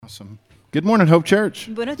Awesome. Good morning, Hope Church.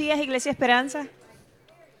 Buenos días, Iglesia Esperanza.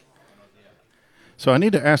 So I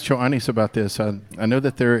need to ask Joannis about this. I know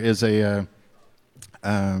that there is a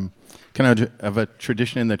kind of a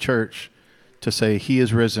tradition in the church to say, "He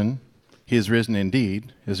is risen. He is risen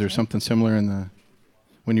indeed." Is there something similar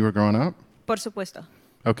when you were growing up? Por supuesto.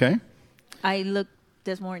 Okay. I looked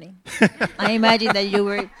this morning. I imagine that you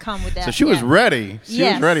were come with that. So she was ready. She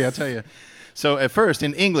was Yes. ready, I tell you. So at first,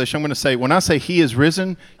 in English, I'm going to say, when I say He is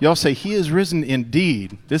risen, y'all say, "He is risen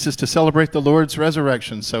indeed." This is to celebrate the Lord's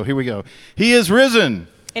resurrection. So here we go. He is risen.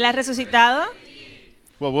 ¿Él ha resucitado?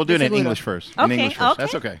 Well, we'll do it in Seguro. English first. Okay, In English first. okay.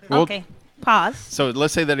 That's okay. Okay. Pause. So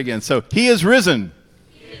let's say that again. So He is risen.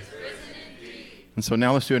 He is risen indeed. And so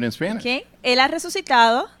now let's do it in Spanish. Okay. ¿Él ha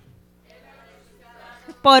resucitado?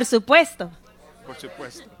 Por supuesto. Por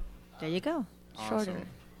supuesto. There you go. Awesome. Shorter.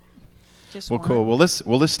 Just Well, one. cool. Well,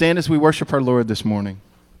 let's stand as we worship our Lord this morning.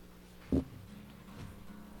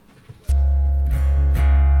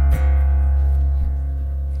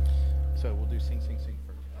 So we'll do sing first.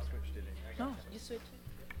 I switched it. No, you switch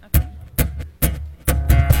it. Okay.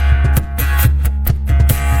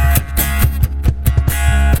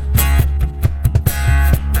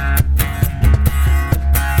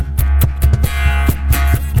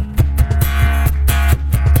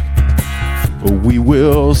 We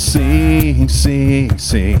will sing,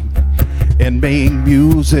 and make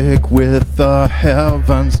music with the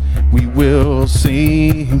heavens. We will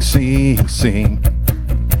sing.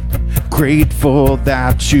 Grateful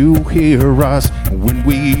that you hear us when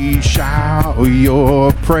we shout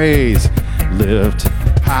your praise. Lift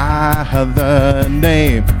high the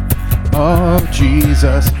name of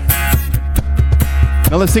Jesus.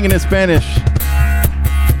 Now let's sing it in Spanish.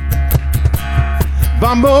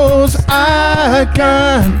 Vamos a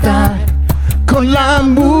cantar con la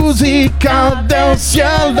música del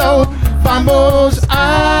cielo. Vamos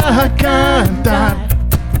a cantar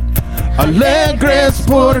alegres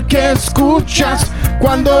porque escuchas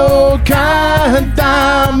cuando cantamos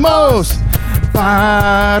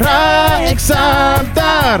para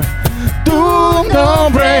exaltar tu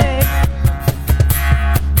nombre.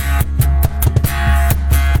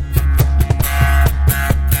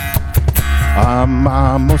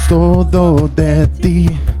 Amamos todo de ti,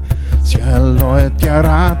 cielo y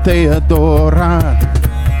tierra te adoran,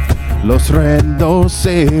 los reinos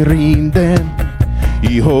se rinden,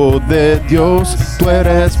 Hijo de Dios, tú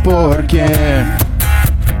eres por quien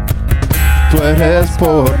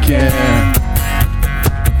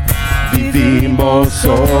vivimos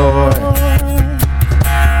hoy.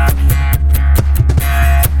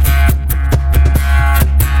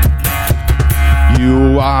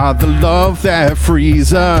 You are the love that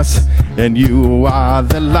frees us, and you are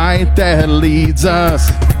the light that leads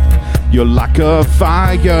us. You're like a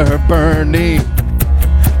fire burning.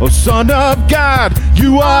 Oh, Son of God,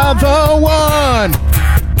 you are the one.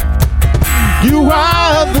 You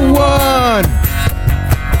are the one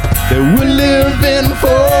that we're living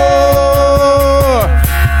for.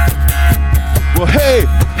 Well, hey.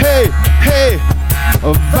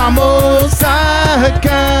 Vamos a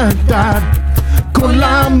cantar con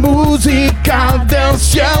la música del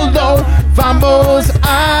cielo. Vamos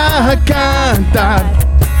a cantar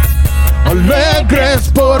alegres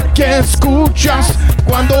porque escuchas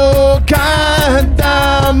cuando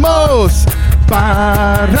cantamos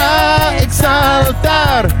para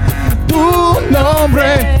exaltar tu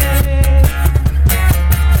nombre.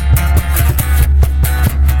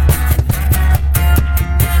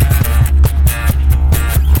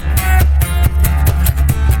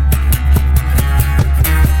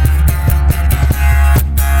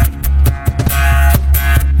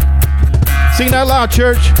 Sing out loud,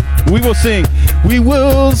 church. We will sing. We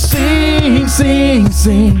will sing,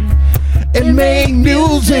 and make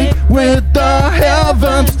music with the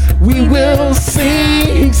heavens. We will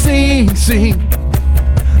sing.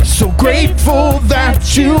 So grateful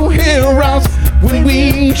that you hear us when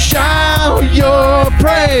we shout your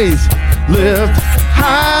praise. Lift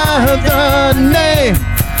high the name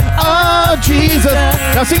of Jesus.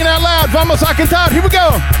 Now sing it out loud. Vamos a cantar. Here we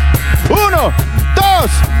go. 1,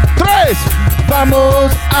 2, 3.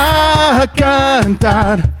 Vamos a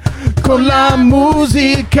cantar con la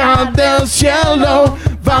música del cielo.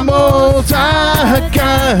 Vamos a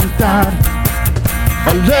cantar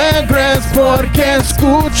alegres porque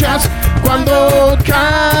escuchas cuando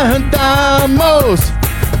cantamos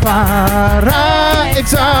para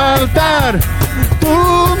exaltar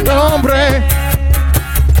tu nombre.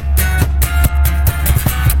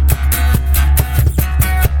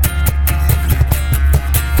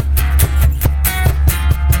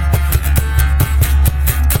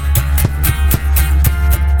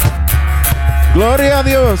 Gloria a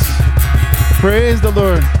Dios. Praise the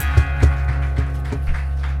Lord.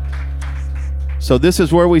 So this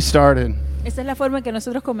is where we started. Esta es la forma en que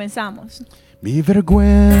nosotros comenzamos. Mi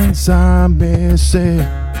vergüenza me sepultó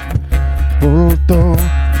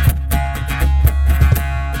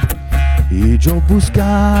y yo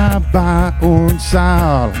buscaba un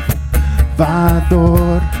Salvador,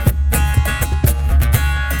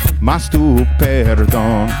 mas tu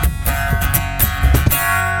perdón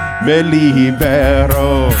me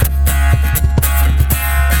liberó.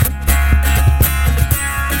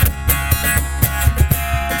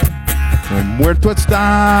 Muerto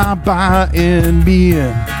estaba en mi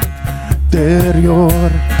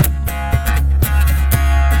interior,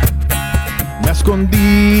 me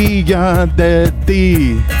escondía de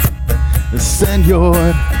ti,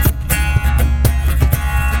 Señor,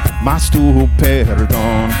 mas tu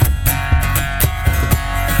perdón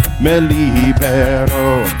me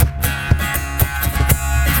liberó.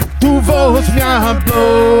 Tu voz me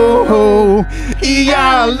habló y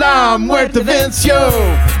a la muerte venció.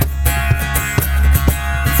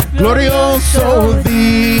 Glorioso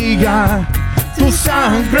día, tu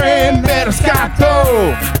sangre me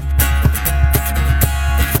rescató.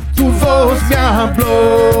 Tu voz me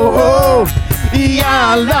habló y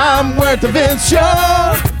a la muerte venció.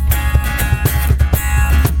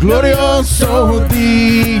 Glorioso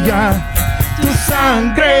día, tu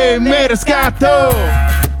sangre me rescató.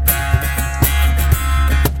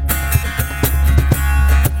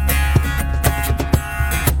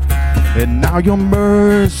 And now your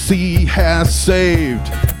mercy has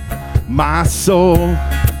saved my soul.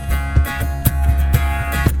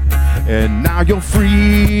 And now your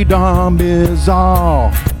freedom is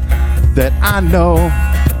all that I know.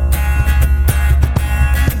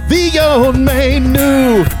 The old made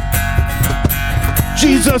new,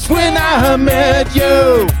 Jesus, when I met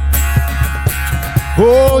you.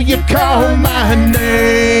 Oh, you called my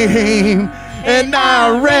name, and I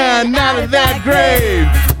ran out of that grave.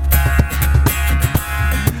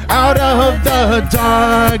 Out of the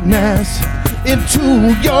darkness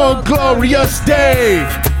into your glorious day.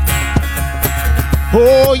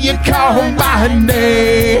 Oh, you called my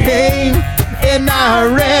name and I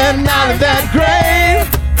ran out of that grave.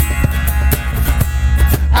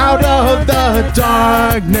 Out of the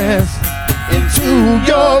darkness into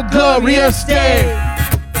your glorious day.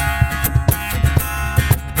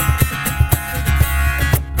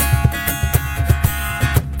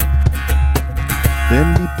 De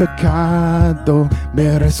mi pecado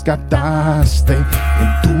me rescataste,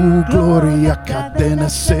 en tu gloria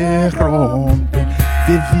cadenas se rompen.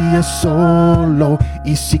 Vivía solo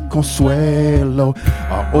y sin consuelo,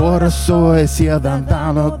 ahora soy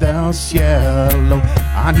ciudadano del cielo.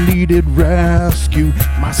 I needed rescue,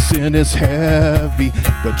 my sin is heavy,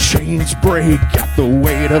 the chains break at the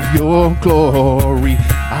weight of your glory.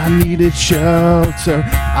 I needed shelter,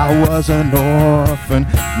 I was an orphan,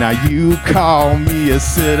 now you call me a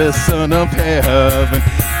citizen of heaven.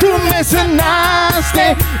 Tú me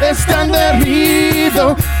sanaste estando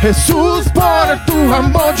herido, Jesús, por tu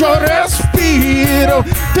amor yo respiro.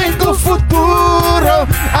 Tengo futuro,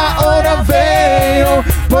 ahora veo,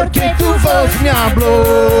 porque tu voz me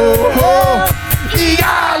habló y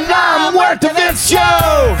a la muerte venció.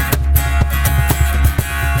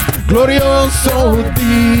 Glorioso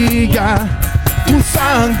día, tu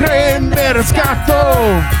sangre me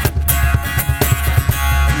rescató.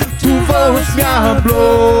 Tu voz me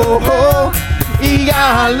habló y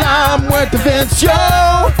a la muerte venció.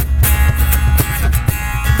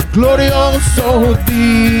 Glorioso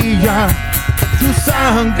día, tu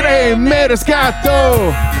sangre me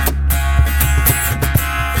rescató.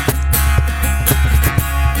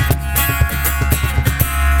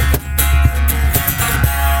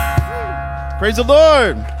 Praise the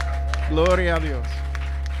Lord. Gloria a Dios.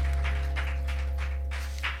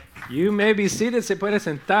 You may be seated. Se puede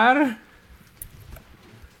sentar.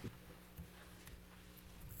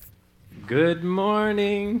 Good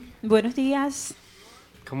morning. Buenos días.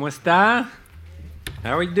 ¿Cómo está?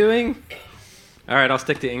 How are we doing? All right, I'll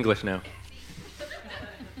stick to English now.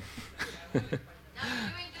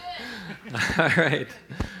 All right.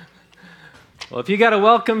 Well, if you got a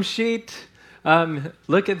welcome sheet,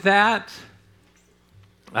 look at that.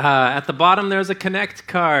 At the bottom, there's a connect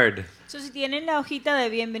card. So, si tienen la hojita de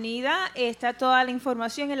bienvenida, está toda la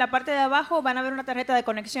información. En la parte de abajo van a ver una tarjeta de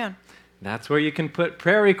conexión. That's where you can put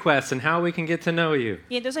prayer requests and how we can get to know you.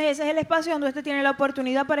 Y entonces ese es el espacio donde usted tiene la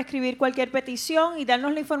oportunidad para escribir cualquier petición y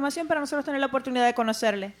darnos la información para nosotros tener la oportunidad de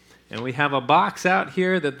conocerle. And we have a box out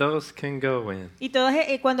here that those can go in. Y todas,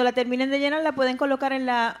 cuando la terminen de llenar, la pueden colocar en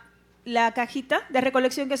la la cajita de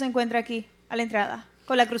recolección que se encuentra aquí a la entrada,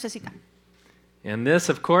 con la crucecita. And this,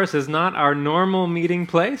 of course, is not our normal meeting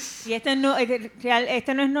place, Y este no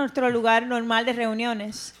es nuestro lugar normal de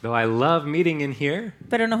reuniones, though I love meeting in here.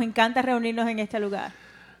 pero nos encanta reunirnos en este lugar.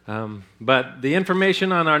 But the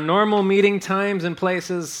information on our normal meeting times and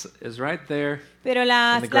places is right there. Pero In the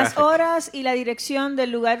las graphic. horas y la dirección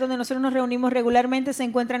del lugar donde nosotros nos reunimos regularmente se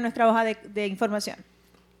encuentra en nuestra hoja de información.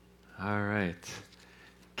 All right.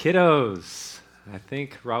 Kiddos, I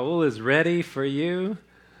think Raul is ready for you.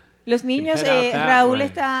 Los niños, head out that Raúl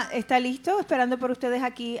way. está listo, esperando por ustedes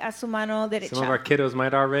aquí a su mano Some of derecha. our kiddos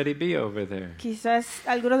might already be over there. Quizás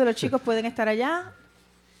algunos de los chicos pueden estar allá.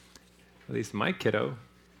 At least my kiddo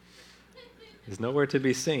is nowhere to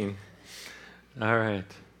be seen. All right.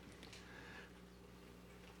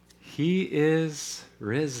 He is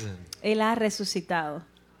risen. Él ha resucitado.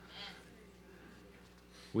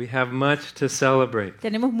 We have much to celebrate.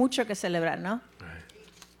 Tenemos mucho que celebrar, ¿no?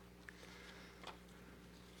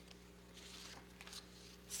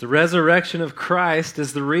 The resurrection of Christ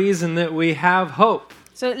is the reason that we have hope.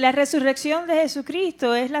 So, la resurrección de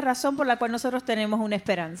Jesucristo es la razón por la cual nosotros tenemos una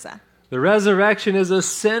esperanza. The resurrection is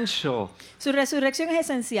essential, Su resurrección es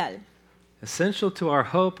esencial. essential to our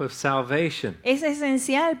hope of salvation. Es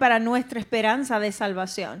esencial para nuestra esperanza de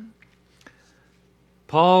salvación.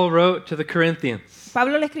 Paul wrote to the Corinthians,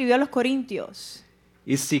 Pablo le escribió a los Corintios: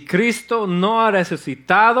 y si Cristo no ha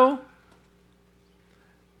resucitado,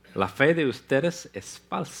 la fe de ustedes es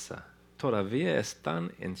falsa. Todavía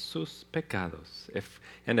están en sus pecados.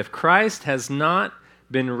 And if Christ has not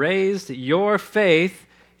been raised, your faith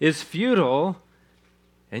is futile,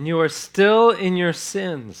 and you are still in your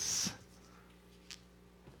sins.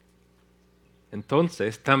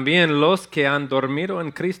 Entonces, también los que han dormido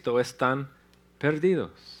en Cristo están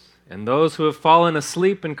perdidos. And those who have fallen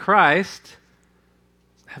asleep in Christ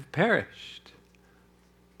have perished.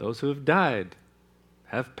 Those who have died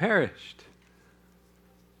have perished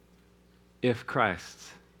if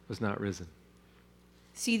Christ was not risen.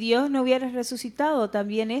 Si Dios no hubiera resucitado,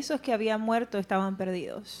 también esos que habían muerto estaban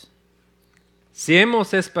perdidos. Si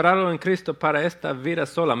hemos esperado en Cristo para esta vida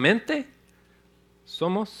solamente,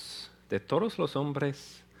 somos de todos los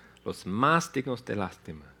hombres los más dignos de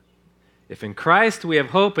lástima. If in Christ we have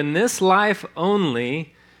hope in this life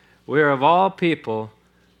only, we are of all people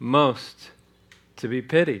most to be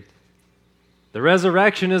pitied. The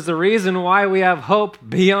resurrection is the reason why we have hope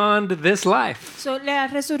beyond this life. So, la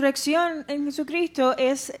resurrección en Jesucristo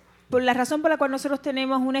es por la razón por la cual nosotros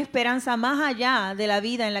tenemos una esperanza más allá de la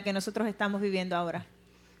vida en la que nosotros estamos viviendo ahora.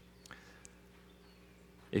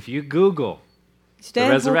 If you Google Si the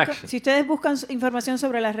resurrection, si ustedes buscan información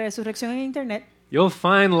sobre la resurrección en Internet, you'll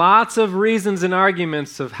find lots of reasons and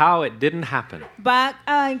arguments of how it didn't happen. va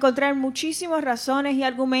a encontrar muchísimas razones y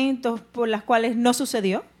argumentos por las cuales no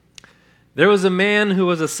sucedió. There was a man who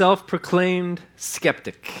was a self-proclaimed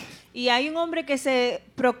skeptic, Y hay un hombre que se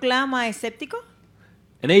proclama escéptico,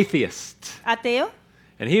 an atheist, ateo,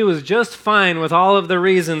 and he was just fine with all of the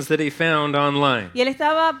reasons that he found online. y él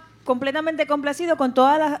estaba completamente complacido con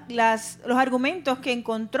todos los argumentos que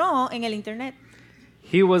encontró en el Internet.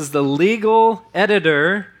 He was the legal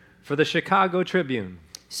editor for the Chicago Tribune.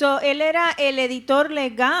 So, él era el editor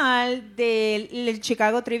legal del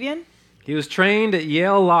Chicago Tribune. He was trained at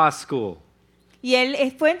Yale Law School. Y él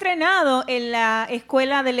fue entrenado en la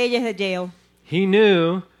escuela de leyes de Yale. He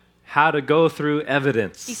knew how to go through Y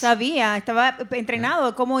evidence. estaba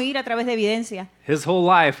entrenado cómo ir a través de evidencia. His whole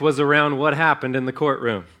life was around what happened in the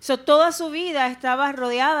courtroom. So, toda su vida estaba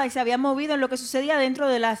rodeada y se había movido en lo que sucedía dentro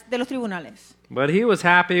de los tribunales. But he was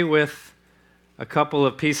happy with a couple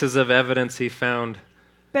of pieces of evidence he found.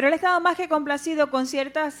 Pero él estaba más que complacido con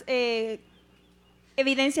ciertas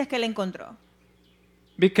evidencias que él encontró.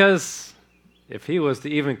 Because if he was to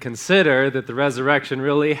even consider that the resurrection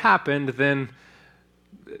really happened, then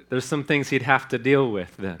there's some things he'd have to deal with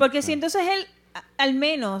then. Porque si entonces él al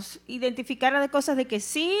menos identificara de cosas de que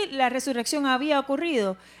sí la resurrección había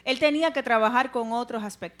ocurrido, él tenía que trabajar con otros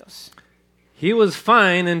aspectos. He was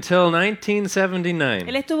fine until Él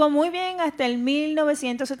 1979. estuvo muy bien hasta el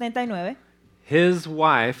 1979. His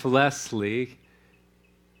wife, Leslie,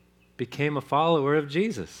 became a follower of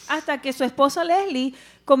Jesus. Hasta que su esposa Leslie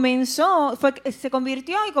se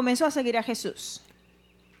convirtió y comenzó a seguir a Jesús.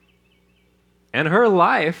 And her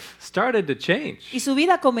life started to change. Y su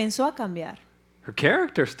vida comenzó a cambiar. Her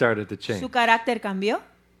character started to change. Su carácter cambió.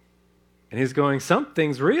 And he's going,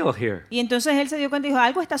 something's real here. Y entonces él se dio cuenta y dijo,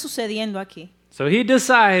 algo está sucediendo aquí. So he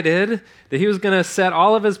decided that he was going to set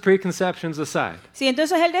all of his preconceptions aside. Sí,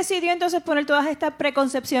 entonces él decidió entonces poner todas estas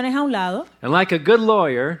preconcepciones a un lado And like a good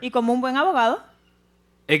lawyer, y como un buen abogado,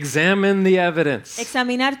 examine the evidence.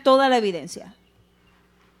 examinar toda la evidencia.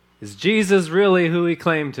 Is Jesus really who he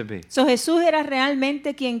claimed to be? So, Jesús era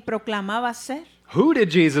realmente quien proclamaba ser. Who did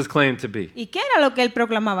Jesus claim to be? ¿Y qué era lo que él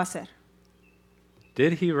proclamaba ser?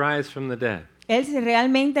 Did he rise from the dead? Él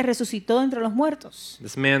realmente resucitó entre los muertos.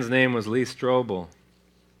 This man's name was Lee Strobel.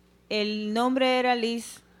 El nombre era Lee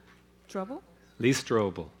Strobel. Lee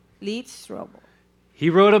Strobel. Lee Strobel. He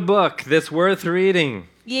wrote a book that's worth reading.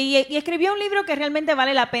 Y escribió un libro que realmente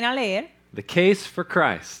vale la pena leer. The Case for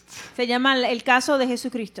Christ. Se llama El caso de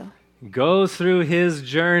Jesucristo. Goes through his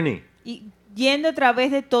journey. Y yendo a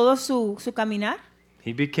través de todo su caminar.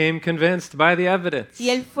 He became convinced by the evidence. Y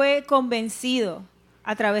él fue convencido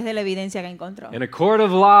a través de la evidencia que encontró. In a court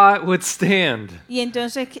of law, it would stand. Y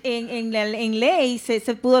entonces en ley se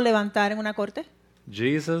pudo levantar en una corte.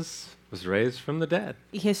 Jesus was raised from the dead.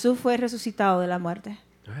 Y Jesús fue resucitado de la muerte.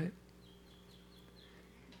 Right?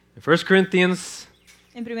 In 1 Corinthians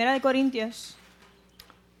En 1 de Corintios,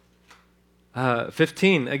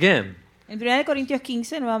 15, again. en 1 de Corintios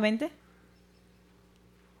 15 nuevamente.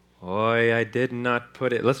 Boy, I did not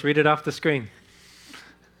put it. Let's read it off the screen.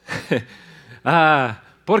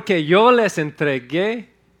 Porque yo les entregué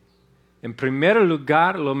en primer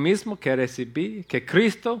lugar lo mismo que recibí, que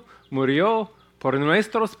Cristo murió por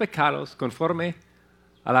nuestros pecados conforme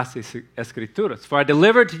a las Escrituras. For I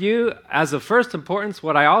delivered to you as of first importance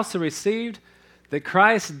what I also received, that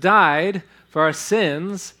Christ died for our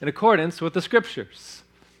sins in accordance with the Scriptures.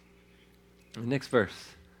 The next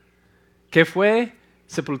verse. Que fue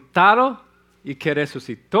sepultado y que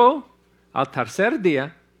resucitó al tercer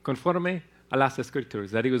día conforme a las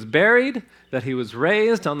Escrituras. That he was buried, that he was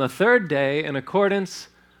raised on the third day in accordance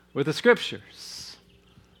with the Scriptures.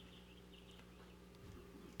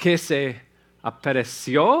 Que se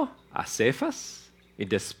apareció a Cefas y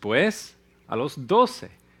después a los 12.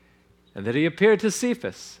 And that he appeared to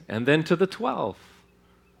Cephas and then to the 12.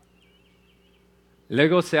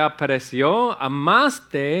 Luego se apareció a más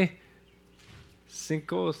de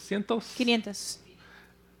 500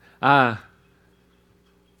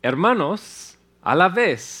 hermanos a la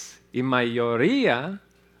vez, y mayoría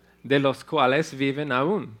de los cuales viven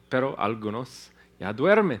aún, pero algunos ya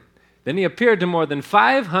duermen. Then he appeared to more than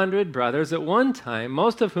 500 brothers at one time,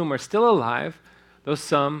 most of whom are still alive, though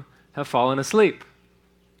some have fallen asleep.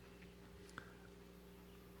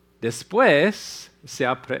 Después se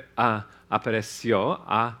apareció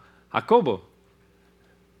a Jacobo,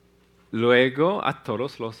 luego a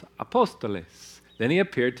todos los apóstoles. Then he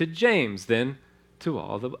appeared to James, then to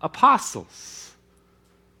all the apostles.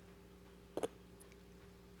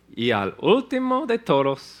 Y al último de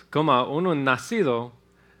todos, como a uno nacido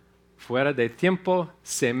fuera de tiempo,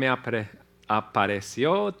 se me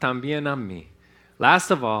apareció también a mí.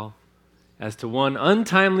 Last of all, as to one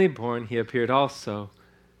untimely born, he appeared also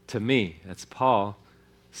to me. That's Paul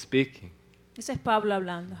speaking. Ese es Pablo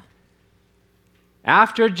hablando.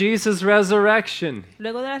 After Jesus' resurrection,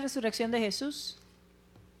 Luego de la resurrección de Jesús,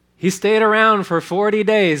 he stayed around for 40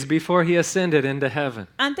 days before he ascended into heaven.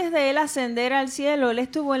 antes de él ascender al cielo, él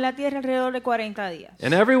estuvo en la tierra alrededor de 40 días.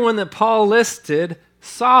 And everyone that Paul listed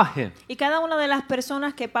saw him. Y cada una de las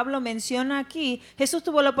personas que Pablo menciona aquí, Jesús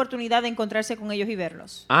tuvo la oportunidad de encontrarse con ellos y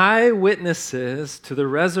verlos. Eyewitnesses to the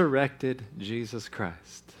resurrected Jesus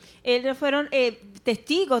Christ. Ellos fueron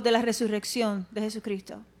testigos de la resurrección de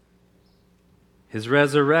Jesucristo. His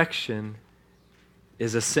resurrection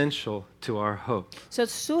is essential to our hope. So,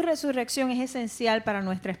 su resurrección es esencial para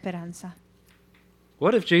nuestra esperanza.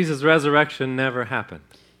 What if Jesus' resurrection never happened?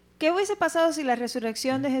 ¿Qué hubiese pasado si la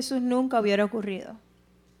resurrección de Jesús nunca hubiera ocurrido?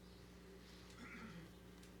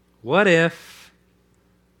 What if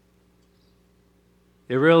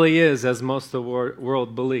it really is as most of the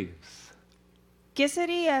world believes? ¿Qué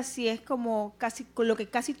sería si es como lo que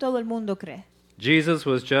casi todo el mundo cree? Jesus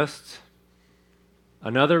was just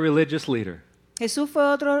another religious leader, Jesús fue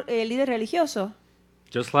otro líder religioso,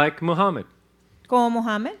 just like Muhammad, como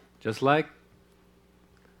Mohammed, just like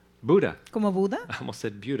Buddha. como Buda. I almost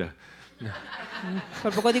said Buddha,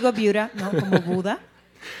 Por poco digo Buda, no, como Buda.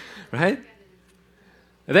 right?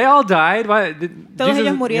 They all died. Why, Todos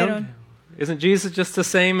ellos murieron. Isn't Jesus just the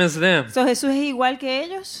same as them? So, ¿Jesús es igual que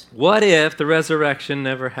ellos? What if the resurrection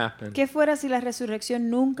never happened? ¿Qué fuera si la resurrección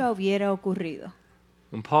nunca hubiera ocurrido?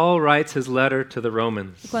 When Paul writes his letter to the Y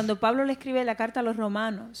Romans, cuando Pablo le escribe la carta a los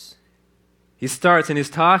romanos, he starts and he's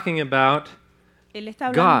talking about, él está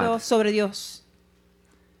hablando God. sobre Dios.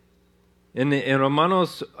 en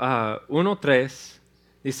Romanos 1:3,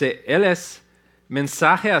 dice, Él es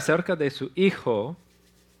mensaje acerca de su Hijo,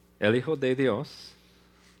 el Hijo de Dios,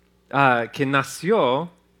 que nació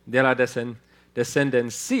de la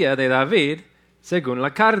descendencia de David según la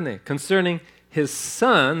carne, concerning his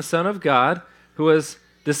son, son of God, who was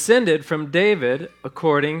descended from David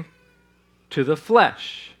according to the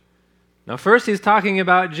flesh. Now, first he's talking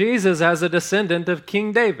about Jesus as a descendant of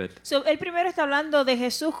King David. So, el primero está hablando de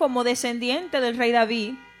Jesús como descendiente del rey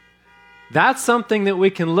David. That's something that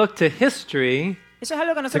we can look to history. Eso es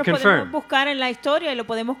algo que nosotros confirm. podemos buscar en la historia y lo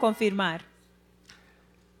podemos confirmar.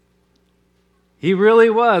 He really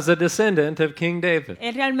was a descendant of King David.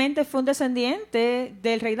 Él realmente fue un descendiente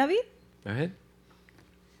del rey David. Right?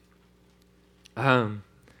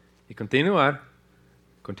 Y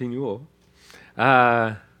continuó.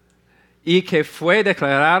 Y que fue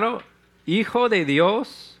declarado hijo de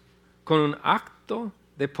Dios con un acto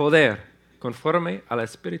de poder, conforme al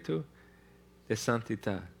Espíritu de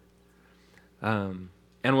santidad.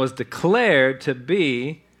 And was declared to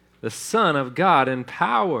be the Son of God in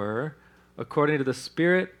power, according to the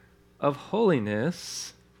Spirit of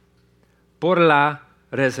holiness, por la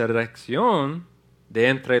resurrección de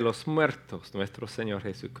entre los muertos, nuestro Señor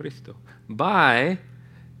Jesucristo, by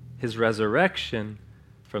his resurrection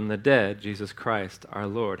from the dead, Jesus Christ our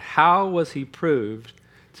Lord. How was he proved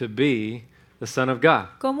to be the Son of God?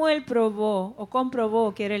 ¿Cómo él probó o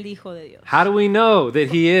comprobó que era el Hijo de Dios? How do we know that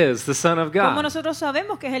he is the Son of ¿Cómo God? nosotros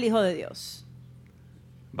sabemos que es el Hijo de Dios?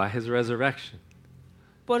 By his resurrection.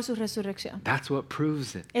 Por su resurrección. That's what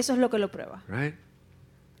proves it, Eso es lo que lo prueba. right?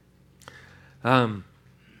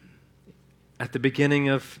 At the beginning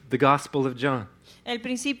of the Gospel of John, El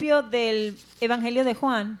principio del Evangelio de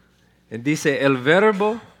Juan dice, el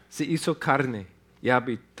verbo se hizo carne y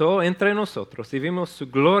habitó entre nosotros y vimos su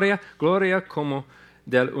gloria, gloria como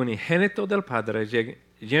del unigénito del Padre,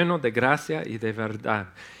 lleno de gracia y de verdad.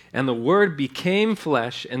 And the Word became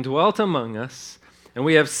flesh and dwelt among us, and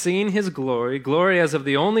we have seen his glory, glory as of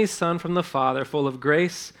the only Son from the Father, full of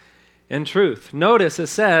grace and truth. Notice it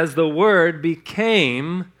says the Word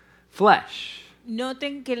became flesh.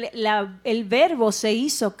 Noten que el verbo se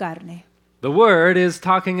hizo carne. The Word is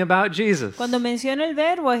talking about Jesus. Cuando menciona el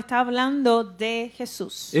verbo está hablando de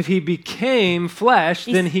Jesús. If he became flesh,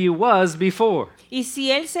 then he was before. Y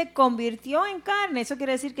si él se convirtió en carne, eso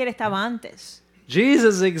quiere decir que él estaba antes.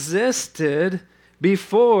 Jesus existed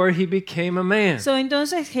before he became a man. So,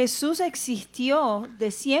 entonces Jesús existió de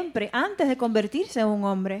siempre antes de convertirse en un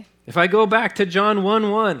hombre. If I go back to John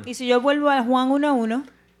 1:1, Y si yo vuelvo a Juan 1:1,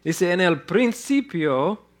 dice, en el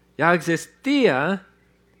principio ya existía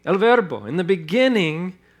el verbo. In the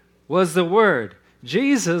beginning was the Word.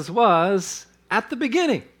 Jesus was at the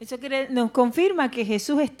beginning. eso nos confirma que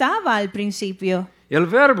Jesús estaba al principio. El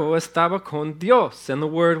verbo estaba con Dios, and the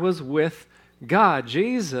Word was with God.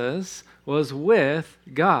 Jesus was with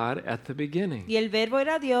God at the beginning. Y el verbo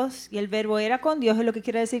era Dios, y el verbo era con Dios, es lo que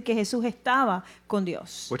quiere decir que Jesús estaba con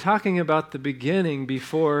Dios. We're talking about the beginning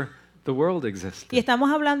before the world Y existed,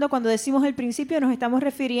 estamos hablando, cuando decimos el principio, nos estamos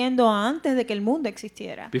refiriendo a antes de que el mundo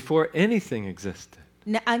existiera. before anything existed.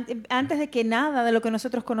 Antes de que nada de lo que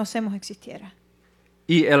nosotros conocemos existiera.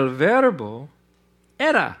 Y el verbo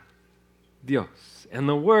era Dios, and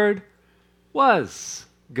the Word was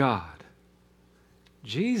God.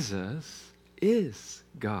 Jesus is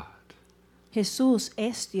God, Jesús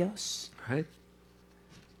es Dios. right?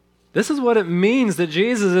 This is what it means that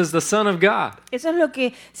Jesus is the Son of God. Eso es lo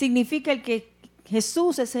que significa el que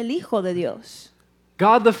Jesús es el Hijo de Dios.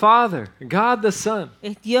 God the Father, God the Son,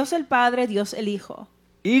 Es Dios el Padre, Dios el Hijo.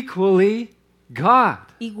 equally God.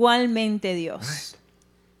 Igualmente Dios.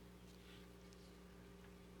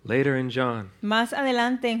 Later in John, Más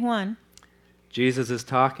adelante en Juan, Jesus is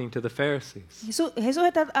talking to the Pharisees. Jesús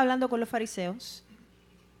está hablando con los fariseos.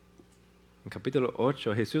 En capítulo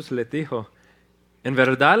 8, Jesús les dijo, en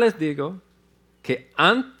verdad les digo que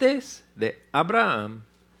antes de Abraham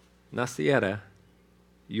naciera,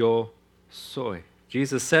 yo soy.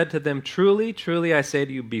 Jesus said to them, truly, truly, I say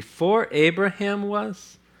to you, before Abraham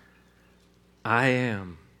was, I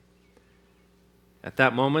am. At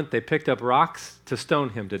that moment, they picked up rocks to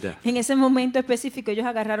stone him to death En ese momento específico ellos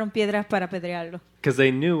agarraron piedras para apedrearlo. because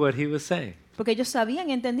they knew what he was saying. Porque ellos sabían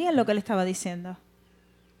y entendían lo que él estaba diciendo.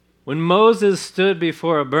 When Moses stood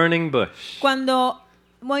before a burning bush, Cuando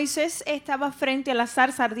Moisés estaba frente a la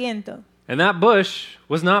zarza ardiente and that bush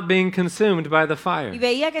was not being consumed by the y fire,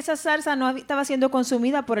 veía que esa zarza no estaba siendo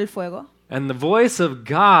consumida por el fuego, and the voice of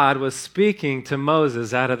God was speaking to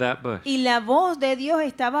Moses out of that bush, y la voz de Dios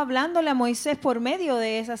estaba hablándole a Moisés por medio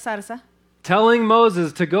de esa zarza telling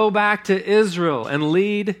Moses to go back to Israel and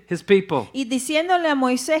lead his people. y diciéndole a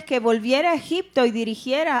Moisés que volviera a Egipto y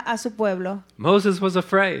dirigiera a su pueblo. Moses was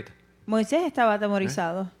afraid. Moisés estaba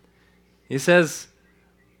atemorizado. He says,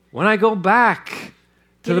 when I go back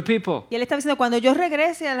to the people. Y él estaba diciendo, cuando yo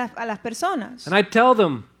regrese a las personas And I tell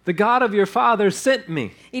them, the God of your fathers sent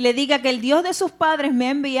me. y le diga que el Dios de sus padres me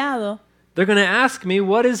ha enviado, They're going to ask me,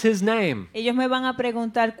 what is his name? ellos me van a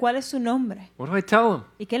preguntar cuál es su nombre. What do I tell them?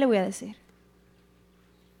 ¿Y qué le voy a decir?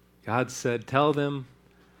 God said, tell them,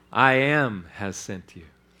 I am has sent you.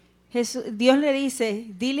 Dios le dice,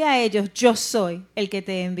 dile a ellos, yo soy el que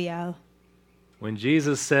te he enviado. When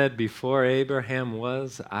Jesus said, before Abraham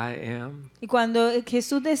was, I am, Y cuando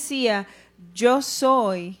Jesús decía, yo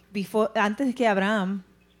soy, antes que Abraham,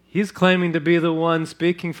 he's claiming to be the one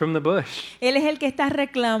speaking from the bush. él es el que está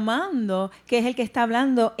reclamando, que es el que está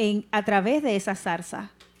hablando a través de esa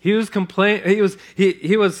zarza. He was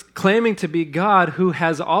claiming to be God who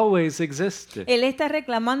has always existed. Él está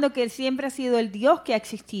reclamando que él siempre ha sido el Dios que ha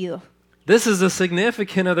existido. This is the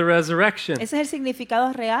significance of the resurrection. Ese es el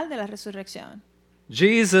significado real de la resurrección.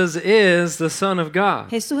 Jesus is the Son of God.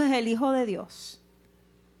 Jesús es el Hijo de Dios.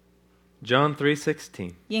 John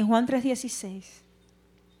 3:16. Y en Juan 3:16,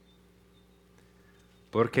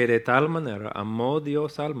 Porque de tal manera amó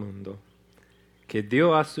Dios al mundo que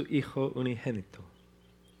dio a su Hijo unigénito.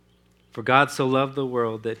 For God so loved the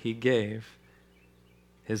world that he gave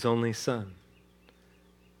his only Son.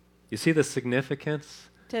 You see the significance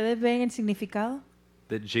 ¿ustedes ven el significado?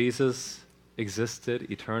 that Jesus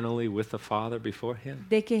existed eternally with the Father before him?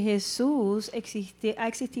 De que Jesús ha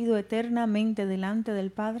existido eternamente delante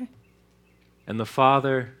del Padre. And the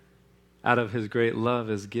Father, out of his great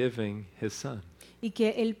love, is giving his Son. Y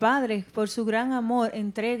que el Padre, por su gran amor,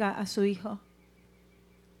 entrega a su Hijo.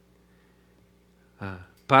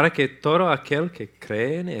 Para que todo aquel que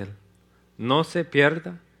cree en él no se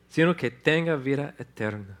pierda, sino que tenga vida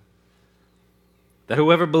eterna. That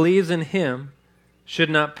whoever believes in him should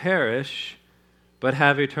not perish, but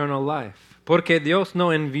have eternal life. Porque Dios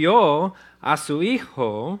no envió a su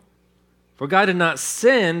Hijo, for God did not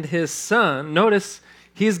send his Son. Notice,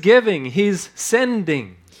 he's giving, he's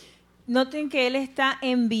sending. Noten que Él está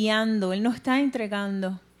enviando, Él no está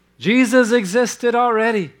entregando. Jesus existed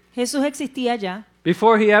already Jesús existía ya,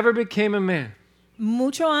 before he ever became a man.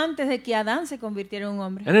 mucho antes de que Adán se convirtiera en un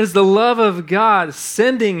hombre. And it is the love of God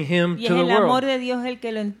sending him Y es to the el amor world. de Dios el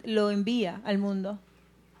que lo envía al mundo.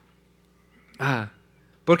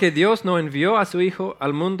 Porque Dios no envió a su Hijo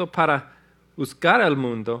al mundo para juzgar al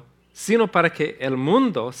mundo, sino para que el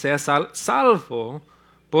mundo sea salvo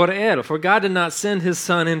por él. For God did not send his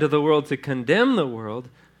Son into the world to condemn the world,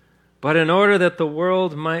 but in order that the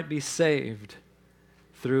world might be saved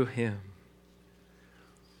through him.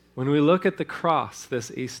 When we look at the cross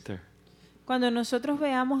this Easter, Cuando nosotros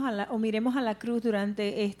veamos o miremos a la cruz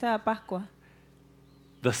durante esta Pascua,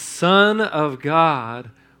 the Son of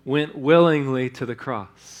God went willingly to the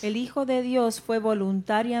cross el Hijo de Dios fue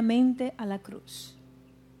voluntariamente a la cruz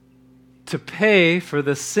to pay for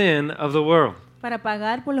the sin of the world. para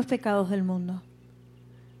pagar por los pecados del mundo.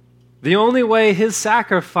 The only way his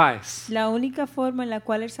sacrifice La única forma en la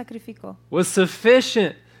cual Él sacrificó was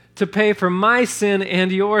sufficient to pay for my sin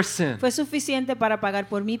and your sin, fue suficiente para pagar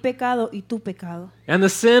por mi pecado y tu pecado, and the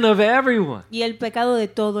sin of everyone, y el pecado de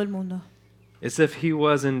todo el mundo. as if he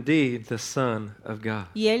was indeed the Son of God.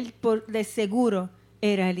 Y Él de seguro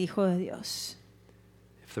era el Hijo de Dios.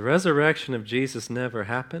 If the resurrection of Jesus never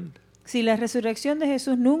happened, Si la resurrección de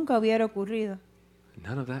Jesús nunca hubiera ocurrido,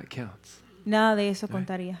 none of that counts. nada de eso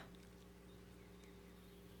contaría.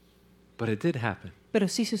 But it did happen. Pero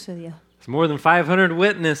sí sucedió. It's more than 500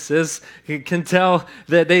 witnesses who can tell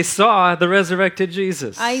that they saw the resurrected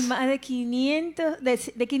Jesus. Hay más de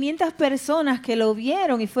 500 personas que lo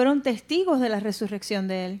vieron y fueron testigos de la resurrección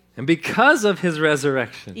de Él. And because of his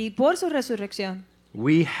resurrection, Y por su resurrección,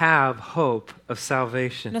 we have hope of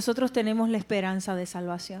salvation. nosotros tenemos la esperanza de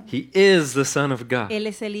salvación. He is the Son of God. Él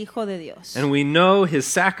es el Hijo de Dios. And we know his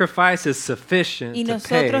sacrifice is sufficient Y to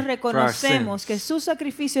pay nosotros for our reconocemos que sins. su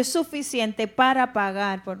sacrificio es suficiente para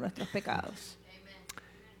pagar por nuestros pecados.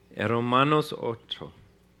 En Romanos 8,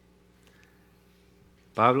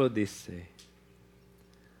 Pablo dice,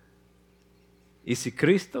 y si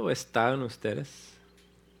Cristo está en ustedes,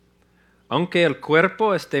 aunque el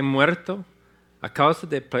cuerpo esté muerto a causa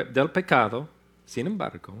del pecado, sin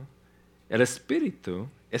embargo, el espíritu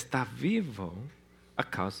está vivo a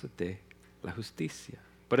causa de la justicia.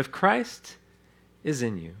 But if Christ is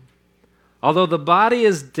in you, although the body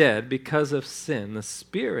is dead because of sin, the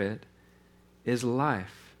spirit is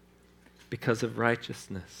life because of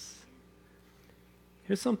righteousness.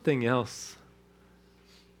 Here's something else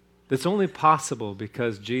that's only possible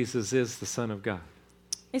because Jesus is the Son of God.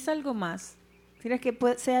 Es algo más. ¿Crees que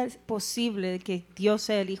sea posible que Dios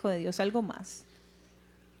sea el Hijo de Dios? Algo más.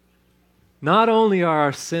 not only are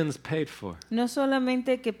our sins paid for, No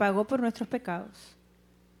solamente que pagó por nuestros pecados,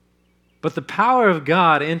 but the power of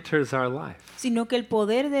God enters our life sino que el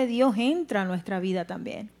poder de Dios entra a nuestra vida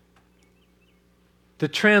también to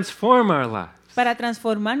transform our lives. para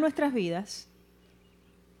transformar nuestras vidas.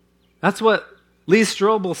 That's what Lee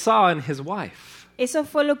Strobel saw in his wife. Eso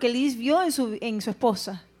fue lo que Liz vio en su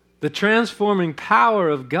esposa. The transforming power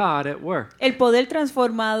of God at work. El poder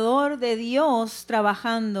transformador de Dios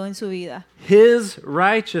trabajando en su vida. His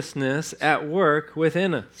righteousness at work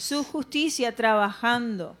within us. Su justicia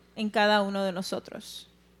trabajando en cada uno de nosotros.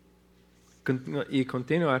 Y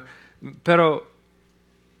continuar. Pero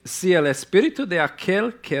si el espíritu de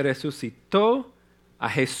aquel que resucitó a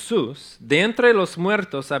Jesús de entre los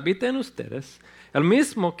muertos habita en ustedes, el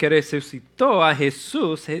mismo que resucitó a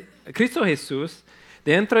Jesús, Cristo Jesús,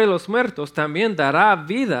 de entre los muertos, también dará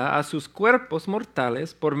vida a sus cuerpos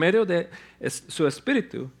mortales por medio de su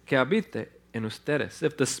espíritu que habite en ustedes.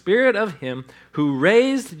 If the spirit of him who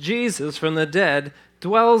raised Jesus from the dead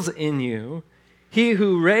dwells in you, he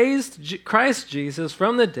who raised Christ Jesus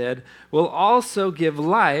from the dead will also give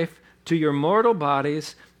life to your mortal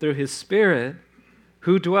bodies through his spirit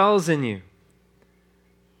who dwells in you.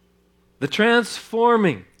 The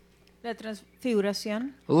transforming, La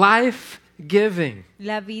transfiguración, life-giving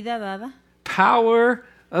la vida dada, power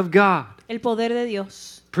of God, el poder de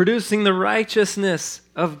Dios, producing the righteousness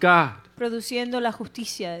of God, produciendo la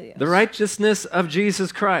justicia de Dios. the righteousness of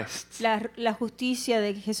Jesus Christ, La justicia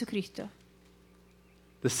de Jesucristo.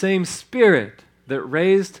 the same Spirit that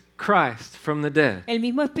raised Christ from the dead, El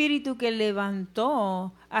mismo espíritu que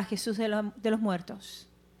levantó a Jesús de los muertos.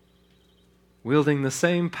 wielding the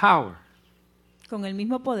same power, Con el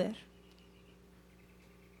mismo poder.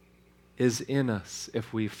 is in us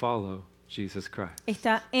if we follow Jesus Christ.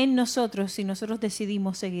 Está en nosotros si nosotros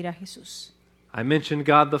decidimos seguir a Jesús. I mentioned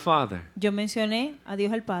God the Father, Yo mencioné a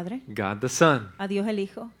Dios el Padre, God the Son. a Dios el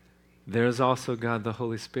Hijo There is also God the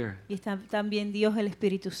Holy Spirit, y está también Dios el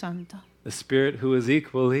Espíritu Santo. the Spirit who is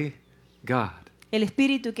equally God. El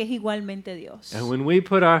Espíritu que es igualmente Dios. And when we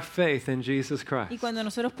put our faith in Jesus Y Christ, cuando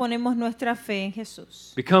nosotros ponemos nuestra fe en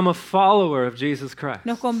Jesús, become a follower of Jesus Christ,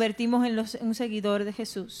 nos convertimos en un seguidor de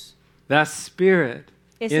Jesús. that Spirit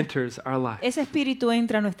Ese- enters our life. Ese Espíritu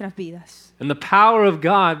entra a nuestras vidas. And the power of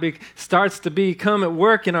God starts to become at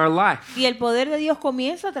work in our life, Y el poder de Dios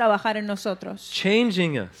comienza a trabajar en nosotros,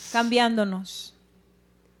 changing us, cambiándonos.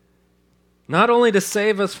 not only to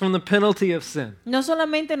save us from the penalty of sin, No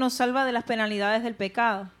solamente nos salva de las penalidades del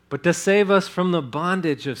pecado, but to save us from the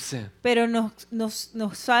bondage of sin. pero nos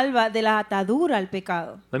salva de la atadura al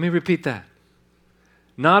pecado. Let me repeat that.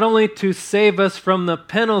 Not only to save us from the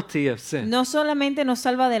penalty of sin. No solamente nos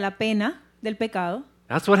salva de la pena del pecado,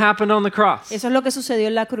 That's what happened on the cross. eso es lo que sucedió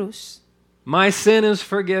en la cruz. My sin is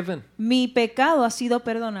forgiven. Mi pecado ha sido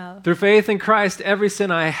perdonado. Through faith in Christ, every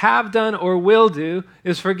sin I have done or will do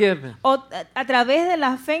is forgiven. A través de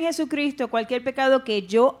la fe en Jesucristo, cualquier pecado que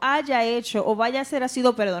yo haya hecho o vaya a hacer ha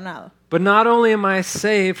sido perdonado. But not only am I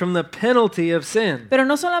saved from the penalty of sin, Pero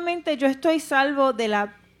no solamente yo estoy salvo de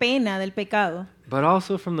la pena del pecado, but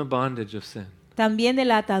also from the bondage of sin. también de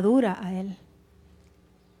la atadura a él.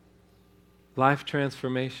 Life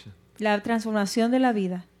transformation. La transformación de la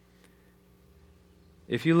vida.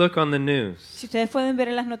 If you look on the news, Si ustedes pueden ver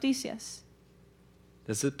en las noticias,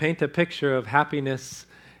 does it paint a picture of happiness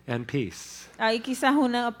and peace? hay quizás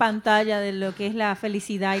una pantalla de lo que es la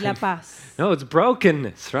felicidad y la paz. No, it's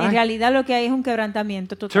brokenness, En right? realidad lo que hay es un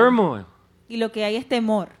quebrantamiento total. Turmoil. Y lo que hay es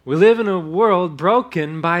temor. We live in a world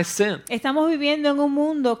broken by sin, Estamos viviendo en un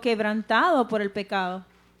mundo quebrantado por el pecado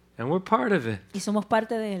and we're part of it. y somos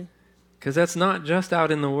parte de él. Because that's not just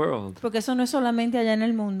out in the world. Porque eso no es solamente allá en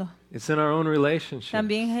el mundo, It's in our own relationships,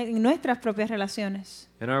 también es en nuestras propias relaciones,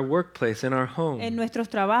 in our workplace, in our home. en nuestros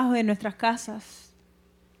trabajos, en nuestras casas.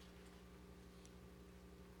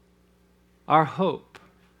 Our hope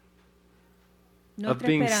of Nuestra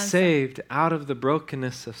being esperanza saved out of the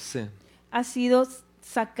brokenness of sin ha sido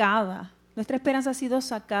sacada, nuestra esperanza ha sido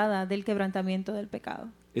sacada del quebrantamiento del pecado.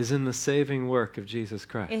 is in the saving work of Jesus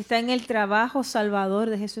Christ. Está en el trabajo salvador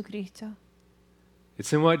de Jesucristo.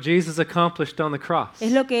 It's in what Jesus accomplished on the cross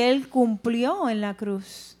Es lo que Él cumplió en la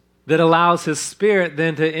cruz. that allows His Spirit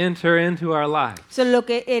then to enter into our lives, Eso es lo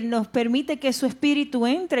que Él nos permite que su Espíritu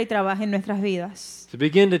entre y trabaje en nuestras vidas. to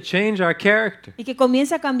begin to change our character, Y que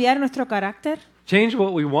comience a cambiar nuestro carácter, change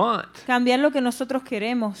what we want, cambiar lo que nosotros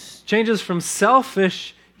queremos. change us from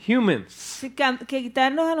selfish humans Sí, que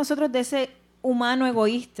quitarnos a nosotros de ese humano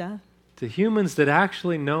egoísta to humans that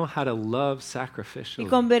actually know how to love y sacrificially.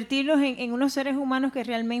 convertirnos en unos seres humanos que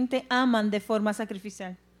realmente aman de forma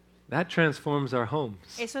sacrificial. That transforms our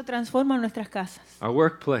homes, Eso transforma nuestras casas, our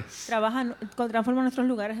workplace, transforma nuestros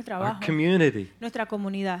lugares de our trabajo, community. nuestra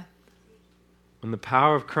comunidad. When the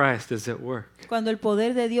power of Christ is at work. Cuando el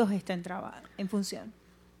poder de Dios está en función.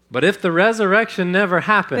 But if the resurrection never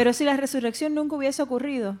happened, Pero si la resurrección nunca hubiese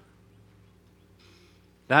ocurrido,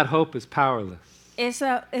 that hope is powerless.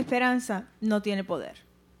 esa esperanza no tiene poder.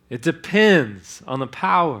 It depends on the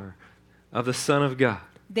power of the Son of God.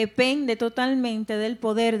 Depende totalmente del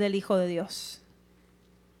poder del Hijo de Dios.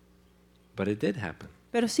 But it did happen.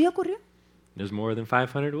 Pero sí ocurrió. There's more than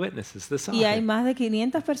 500 witnesses that saw Y hay it. más de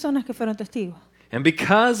 500 personas que fueron testigos. And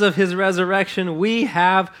because of his resurrection, we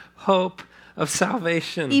have hope of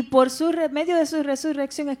salvation. Y por medio de su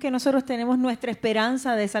resurrección es que nosotros tenemos nuestra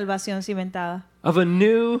esperanza de salvación cimentada, Of a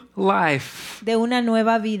new life. de una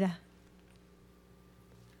nueva vida.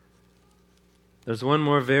 There's one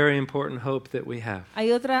more very important hope that we have.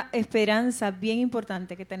 Hay otra esperanza bien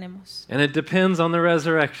importante que tenemos. And it depends on the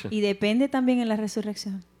resurrection. Y depende también en la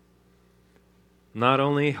resurrección. Not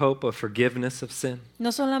only hope of forgiveness of sin,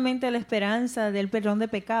 No solamente la esperanza del perdón de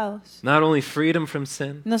pecados, not only freedom from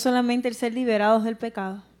sin, no solamente el ser liberados del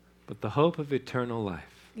pecado, but the hope of eternal life.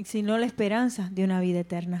 sino la esperanza de una vida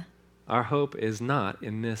eterna. Our hope is not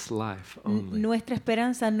in this life only. Nuestra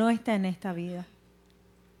esperanza no está en esta vida.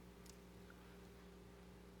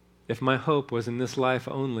 If my hope was in this life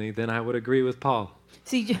only, then I would agree with Paul.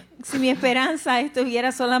 Si mi esperanza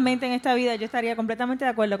estuviera solamente en esta vida, yo estaría completamente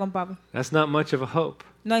de acuerdo con Pablo. That's not much of a hope.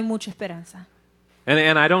 No hay mucha esperanza.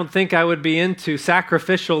 And I don't think I would be into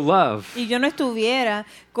sacrificial love. Y yo no estuviera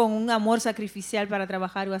con un amor sacrificial para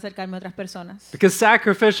trabajar o acercarme a otras personas. Because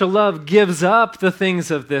sacrificial love gives up the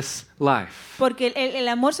things of this life Porque el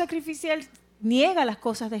amor sacrificial niega las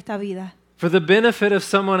cosas de esta vida for the benefit of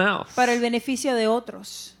someone else, para el beneficio de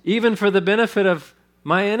otros. even for the benefit of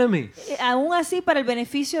my enemies. Aún así para el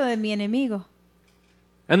beneficio de mi enemigo.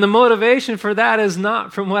 And the motivation for that is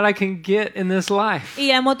not from what I can get in this life. Y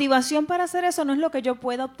la motivación para hacer eso no es lo que yo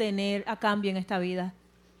pueda obtener a cambio en esta vida.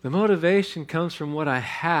 The motivation comes from what I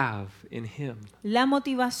have in Him, La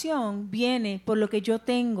motivación viene por lo que yo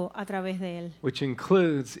tengo a través de Él, which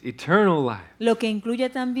includes eternal life. lo que incluye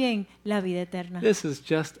también la vida eterna. This is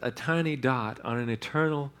just a tiny dot on an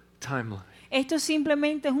eternal timeline. Esto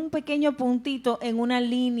simplemente es un pequeño puntito en una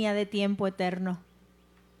línea de tiempo eterno.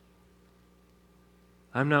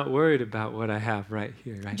 I'm not worried about what I have right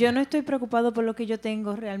here, right Yo now, no estoy preocupado por lo que yo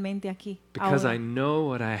tengo realmente aquí, because ahora, I know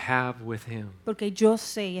what I have with Him. porque yo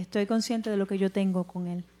sé y estoy consciente de lo que yo tengo con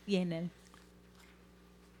Él y en Él.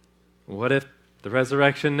 What if the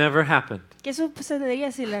resurrection never happened? ¿Qué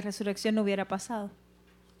sucedería si la resurrección no hubiera pasado?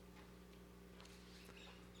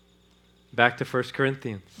 Back to 1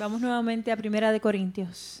 Corinthians. Vamos nuevamente a 1 de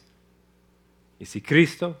Corintios. Y si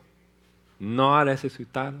Cristo no ha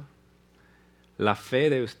resucitado, la fe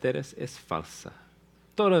de ustedes es falsa.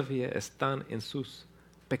 Todavía están en sus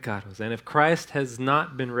pecados. And if Christ has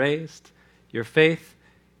not been raised, your faith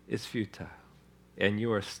is futile, and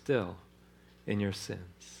you are still in your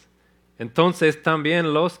sins. Entonces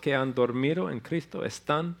también los que han dormido en Cristo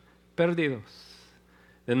están perdidos.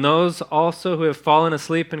 Then those also who have fallen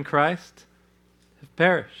asleep in Christ have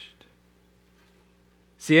perished.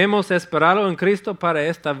 Si hemos esperado en Cristo para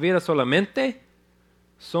esta vida solamente,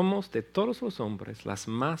 somos de todos los hombres las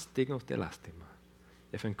más dignos de lástima.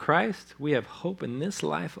 If in Christ we have hope in this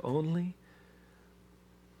life only,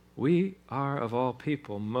 we are of all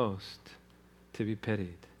people most to be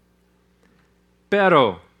pitied.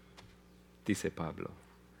 Pero, dice Pablo,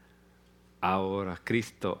 ahora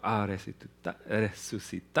Cristo ha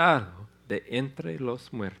resucitado de entre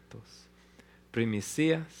los muertos,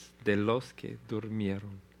 primicias de los que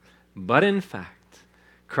durmieron. But in fact,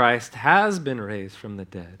 Christ has been raised from the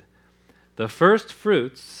dead, the first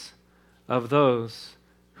fruits of those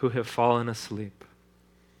who have fallen asleep.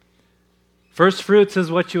 First fruits is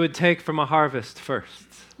what you would take from a harvest first.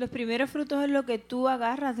 Los primeros frutos es lo que tú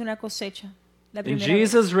agarras de una cosecha. La In primera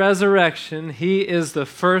vez. Jesus' resurrection, He is the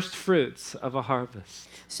first fruits of a harvest.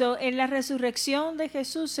 So, en la resurrección de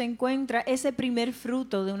Jesús se encuentra ese primer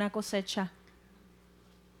fruto de una cosecha.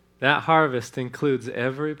 That harvest includes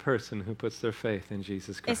every person who puts their faith in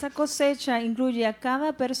Jesus Christ. Esa cosecha incluye a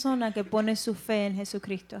cada persona que pone su fe en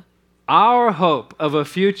Jesucristo. Our hope of a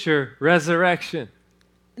future resurrection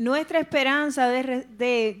Nuestra esperanza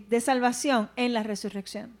de salvación en la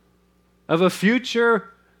resurrección. of a future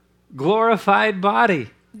glorified body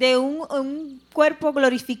De un cuerpo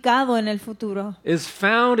glorificado en el futuro. is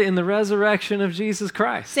found in the resurrection of Jesus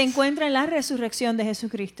Christ. Se encuentra en la resurrección de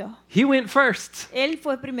Jesucristo. He went first. Él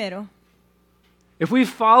fue primero. If we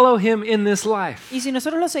follow him in this life, Y si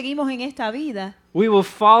nosotros lo seguimos en esta vida, we will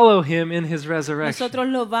follow him in his resurrection. nosotros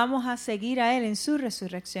lo vamos a seguir a Él en su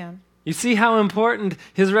resurrección. You see how important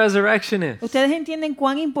his resurrection is. ¿Ustedes entienden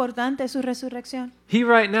cuán importante es su resurrección? He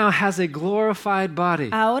right now has a glorified body.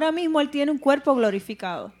 Ahora mismo Él tiene un cuerpo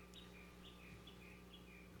glorificado.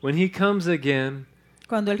 When he comes again,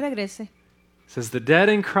 Cuando Él regrese, says the dead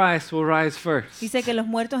in Christ will rise first. dice que los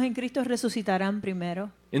muertos en Cristo resucitarán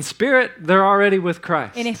primero. In spirit, they're already with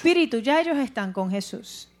Christ, En espíritu ya ellos están con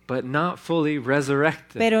Jesús, but not fully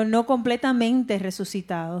resurrected. pero no completamente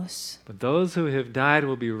resucitados. But those who have died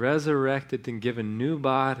will be resurrected and given new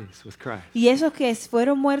bodies with Christ. Y esos que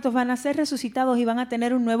fueron muertos van a ser resucitados y van a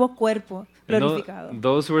tener un nuevo cuerpo And glorificado.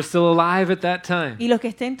 those who are still alive at that time, Y los que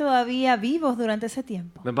estén todavía vivos durante ese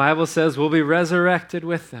tiempo. the Bible says will be resurrected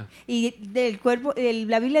with them. Y del cuerpo,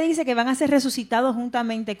 la Biblia dice que van a ser resucitados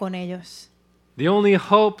juntamente con ellos. The only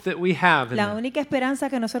hope that we have in La that única esperanza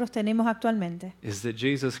que nosotros tenemos actualmente is that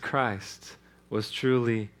Jesus Christ was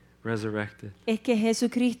truly resurrected. es que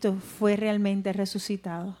Jesucristo fue realmente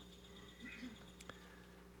resucitado.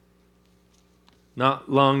 Not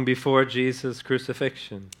long before Jesus'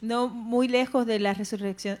 crucifixion, No muy lejos de la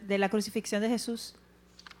resurrección, de la crucifixión de Jesús,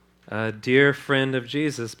 a dear friend of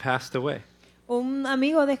Jesus passed away, un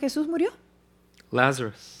amigo de Jesús murió,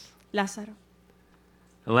 Lazarus. Lázaro.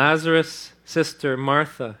 And Lazarus' sister,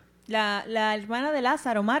 Martha, La hermana de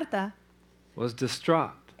Lázaro, Marta, was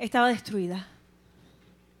distraught. estaba destruida.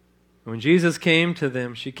 When Jesus came to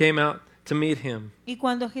them, she came out to meet him, Y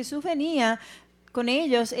cuando Jesús venía con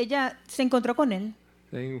ellos, ella se encontró con él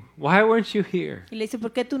saying, "Why weren't you here? y le dice,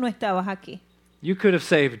 ¿por qué tú no estabas aquí? You could have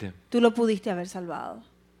saved him." Tú lo pudiste haber salvado.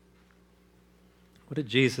 What did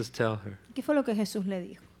Jesus tell her? ¿Qué fue lo que Jesús le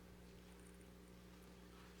dijo?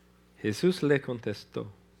 Jesús le contestó,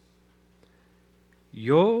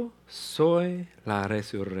 "Yo soy la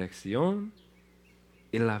resurrección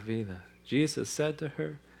y la vida." Jesus said to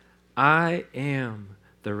her, "I am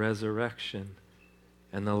the resurrection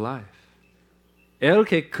and the life. El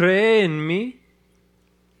que cree en mí,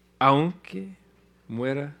 aunque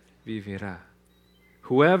muera, vivirá.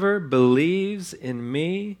 Whoever believes in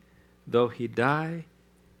me, though he die,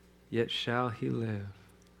 yet shall he live."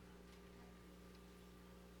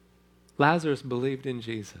 Lazarus believed in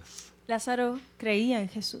Jesus. Lázaro creía en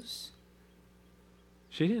Jesús.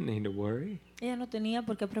 She didn't need to worry. Ella no tenía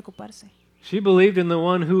por qué preocuparse. She believed in the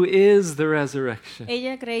one who is the resurrection.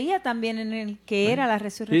 Ella creía también en el que era la He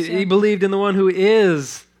resurrección. believed in the one who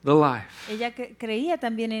is the life. Ella creía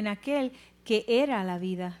también en aquel que era la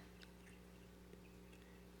vida.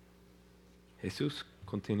 Jesús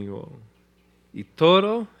continuó. Y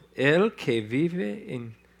todo el que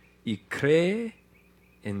vive y cree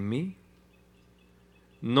en mí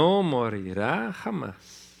no morirá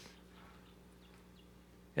jamás.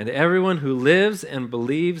 And everyone who lives and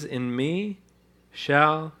believes in me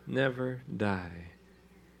shall never die.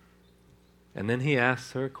 And then he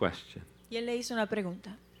asks her a question. Y él le hizo una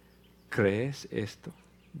pregunta. ¿Crees esto?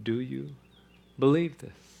 Do you believe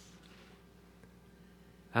this?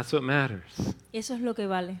 That's what matters. Eso es lo que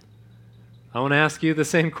vale. I want to ask you the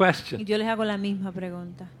same Y question. yo les hago la misma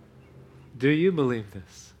pregunta. Do you believe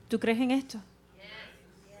this? ¿Tú crees en esto?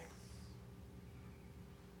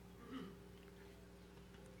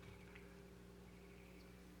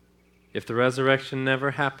 If the resurrection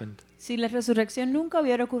never happened, Si la resurrección nunca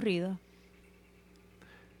hubiera ocurrido,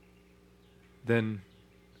 then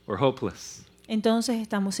we're hopeless. entonces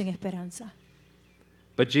estamos sin esperanza.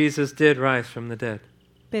 But Jesus did rise from the dead.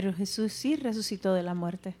 Pero Jesús sí resucitó de la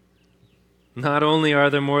muerte. Not only are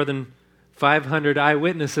there more than 500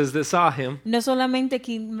 eyewitnesses that saw him, No solamente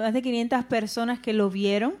más de 500 personas que lo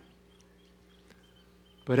vieron,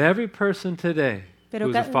 but every person today Pero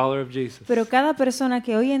who's a ca- follower of Jesus, pero cada persona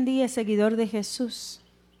que hoy en día es seguidor de Jesús,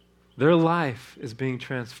 their life is being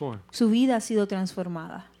transformed su vida ha sido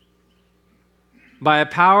transformada by a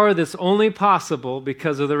power that's only possible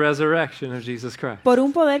because of the resurrection of Jesus Christ. por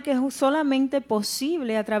un poder que es solamente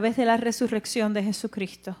posible a través de la resurrección de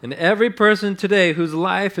Jesucristo. And every person today whose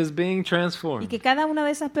life is being Y transformed que cada una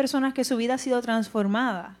de esas personas que su vida ha sido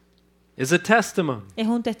transformada is a testimony, es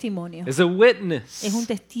un testimonio, is a witness es un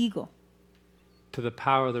testigo to the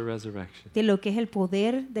power of the resurrection. de lo que es el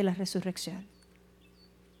poder de la resurrección.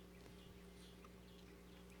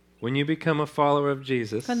 When you become a follower of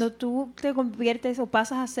Jesus, Cuando tú te conviertes o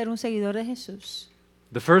pasas a ser un seguidor de Jesús,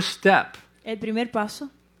 the first step el primer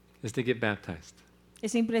paso is to get baptized.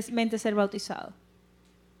 es simplemente ser bautizado.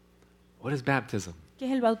 What is baptism? ¿Qué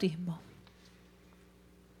es el bautismo?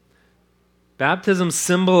 Baptism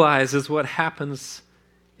symbolizes what happens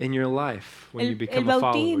in your life when you become a follower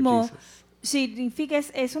of bautismo Jesus. significa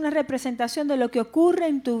es una representación de lo que ocurre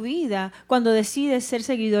en tu vida cuando decides ser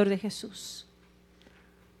seguidor de Jesús.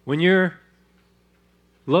 When you're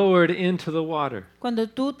lowered into the water, Cuando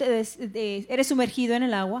tú eres sumergido en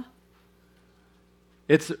el agua,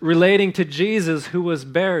 it's relating to Jesus who was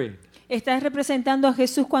buried. estás representando a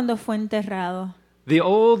Jesús cuando fue enterrado. The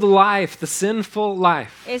old life, the sinful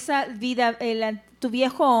life, Esa vida, tu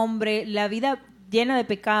viejo hombre, la vida llena de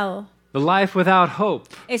pecado, the life without hope,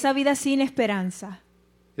 esa vida sin esperanza,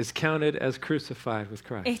 is counted as crucified with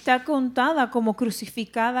Christ. está contada como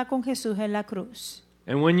crucificada con Jesús en la cruz.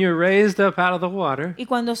 And when you're raised up out of the water, Y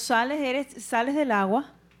cuando sales del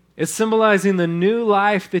agua, it's symbolizing the new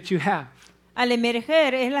life that you have al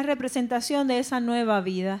emerger es la representación de esa nueva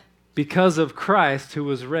vida, because of Christ who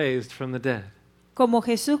was raised from the dead. como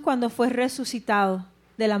Jesús cuando fue resucitado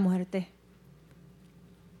de la muerte.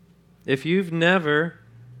 If you've never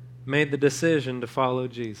made the decision to follow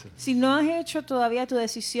Jesus, Si no has hecho todavía tu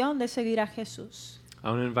decisión de seguir a Jesús, I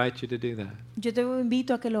want to invite you to do that. yo te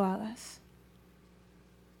invito a que lo hagas.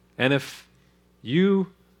 And if you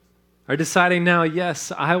are deciding now,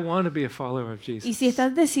 yes, I want to be a follower of Y Jesus, si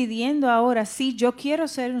estás decidiendo ahora, sí, yo quiero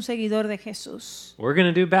ser un seguidor de Jesús, we're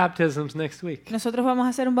going to do baptisms next week. nosotros vamos a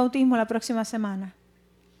hacer un bautismo la próxima semana.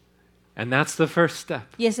 And that's the first step,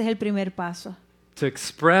 Y ese es el primer paso. to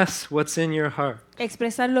express what's in your heart.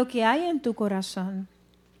 Expresar lo que hay en tu corazón.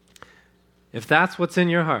 If that's what's in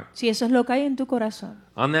your heart, Si eso es lo que hay en tu corazón.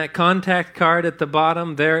 on that contact card at the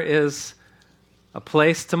bottom, there is a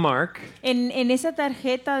place to mark. En esa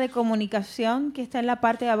tarjeta de comunicación que está en la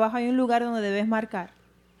parte de abajo hay un lugar donde debes marcar.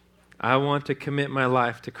 I want to commit my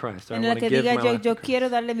life to Christ. I En la want to que give diga my yo, life yo to quiero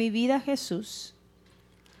Christ. darle mi vida a Jesús.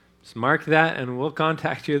 Just mark that and we'll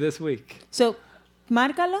contact you this week. So,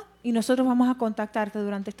 márcalo y nosotros vamos a contactarte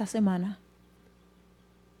durante esta semana.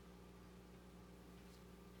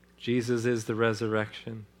 Jesus is the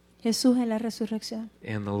resurrection Jesús es la resurrección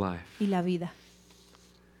and the life. y la vida.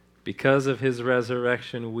 Because of his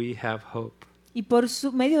resurrection, we have hope. Y por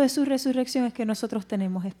medio de su resurrección es que nosotros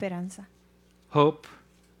tenemos esperanza. Hope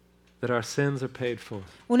that our sins are paid for.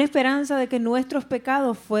 Una esperanza de que nuestros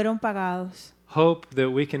pecados fueron pagados. Hope that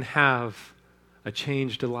we can have a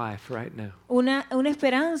changed life right now. Una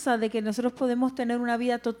esperanza de que nosotros podemos tener una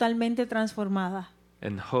vida totalmente transformada.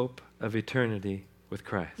 And hope of eternity with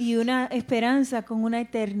Christ. Y una esperanza con una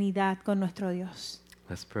eternidad con nuestro Dios.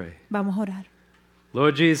 Let's pray. Vamos a orar.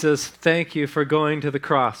 Lord Jesus, thank you for going to the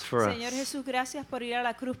cross for Señor us. Jesús, gracias por ir a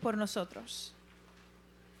la cruz por nosotros.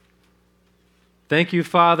 Thank you,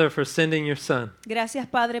 Father, for sending your Son. Gracias,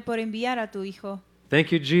 Padre, por enviar a tu Hijo.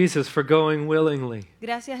 Thank you, Jesus, for going willingly.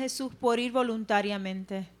 Gracias, Jesús, por ir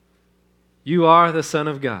voluntariamente. You are the Son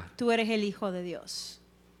of God. Tú eres el Hijo de Dios.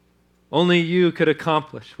 Only you could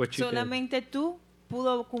accomplish what you did. Solamente tú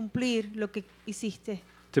pudo cumplir lo que hiciste.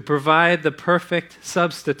 To provide the perfect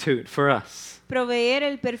substitute for us.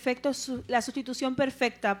 Proveer la sustitución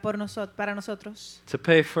perfecta para nosotros. To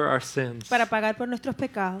pay for our sins. Para pagar por nuestros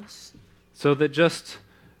pecados. So that just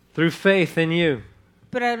through faith in you,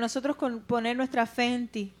 Para nosotros con poner nuestra fe en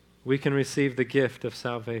ti, we can receive the gift of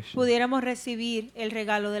salvation. pudiéramos recibir el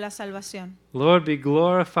regalo de la salvación. Lord, be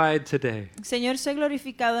glorified today. Señor, sé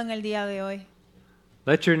glorificado en el día de hoy.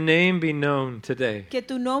 Let your name be known today. Que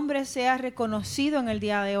tu nombre sea reconocido en el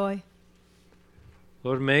día de hoy.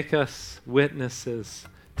 Lord, make us witnesses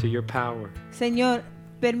to your power. Señor,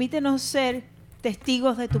 permítenos ser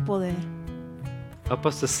testigos de tu poder. Help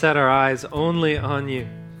us to set our eyes only on you.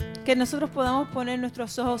 Que nosotros podamos poner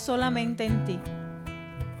nuestros ojos solamente en ti.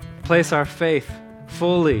 Place our faith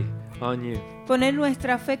fully on you. Poner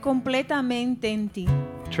nuestra fe completamente en ti.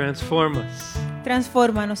 Transform us.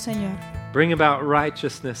 Transfórmanos, Señor. Bring about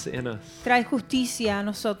righteousness in us. Trae justicia a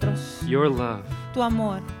nosotros. Your love. Tu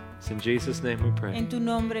amor. It's in Jesus' name we pray. En tu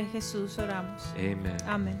nombre, Jesús, oramos. Amen.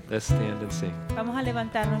 Amén. Let's stand and sing. Vamos a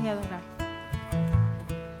levantarnos y adorar.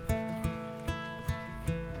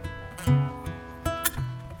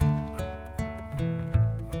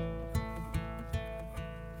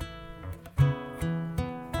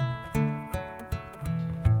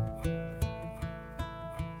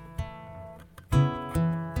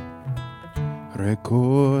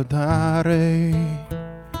 Recordaré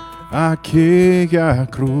aquella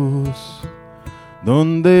cruz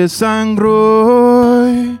donde sangró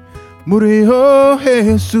y murió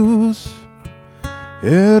Jesús,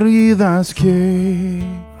 heridas que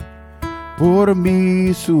por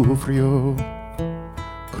mí sufrió,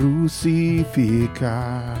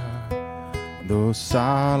 crucificado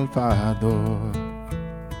Salvador.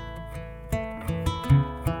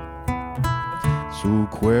 Su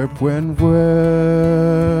cuerpo envuelto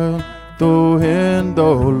en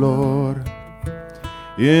dolor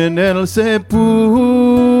en el sepulcro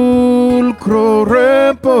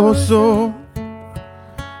reposó,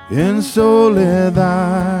 en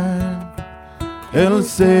soledad él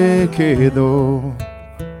se quedó.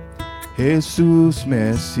 Jesús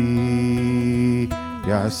Mesías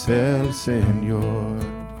el Señor.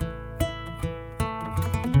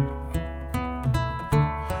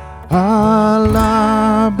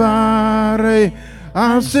 Alabaré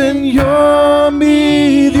al Señor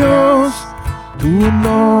mi Dios, tu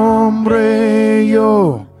nombre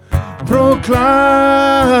yo proclamaré,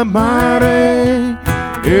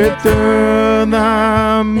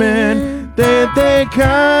 eternamente te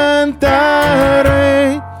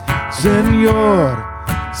cantaré, Señor,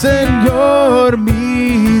 Señor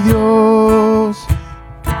mi Dios.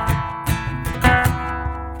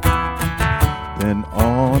 Then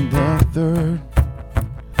on the third,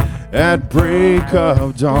 at break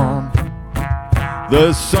of dawn,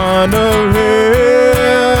 the Son of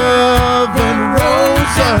Heaven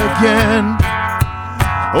rose again.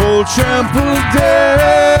 O trampled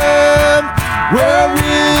death, where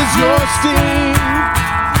is your sting?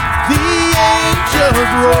 The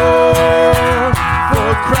angels roar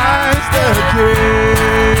for Christ the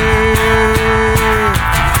King.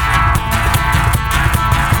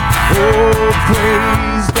 Oh,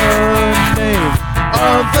 praise the name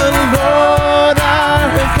of the Lord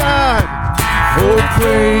our God. Oh,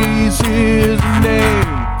 praise his name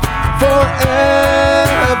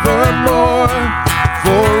forevermore.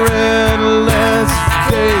 For endless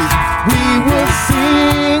days we will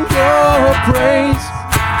sing your praise.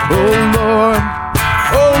 Oh Lord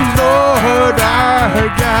our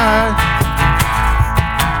God.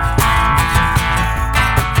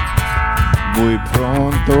 Muy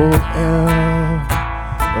pronto él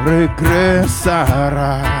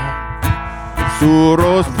regresará, su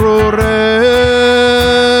rostro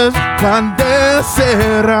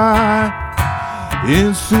resplandecerá,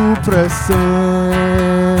 en su presencia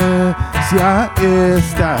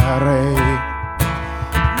estaré.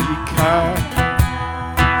 Y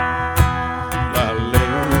la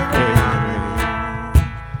leeré.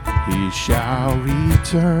 He shall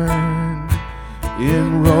return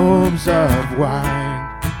in robes of wine.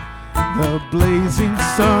 The blazing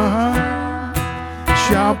sun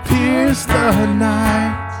shall pierce the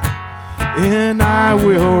night, and I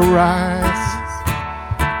will rise.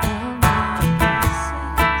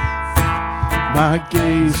 My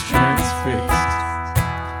gaze transfixed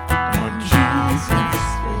on Jesus'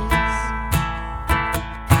 face.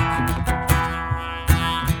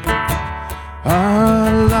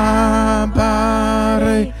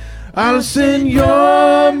 Alabaré al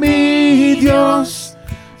Señor mi Dios,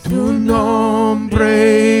 tu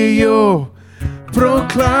nombre yo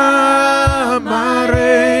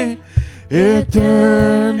proclamaré,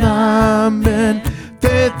 eternamente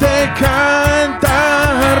te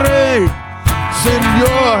cantaré.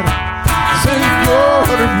 Señor, Señor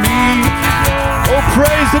mío. Oh,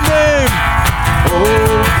 praise the name.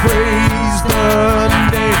 Oh, praise the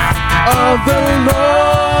name of the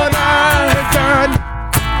Lord our God.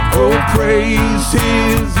 Oh, praise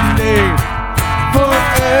his name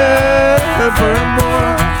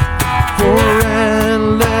forevermore. For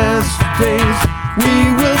endless days we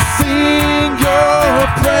will sing your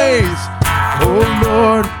praise. Oh,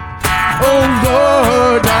 Lord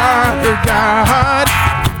our God.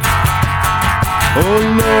 Oh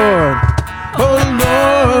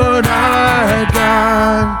Lord our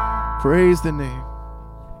God. Praise the name.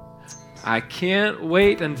 I can't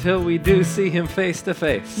wait until we do see him face to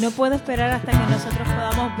face. No puedo esperar hasta que nosotros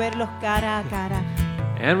podamos verlos cara a cara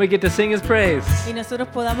And we get to sing his praise. y nosotros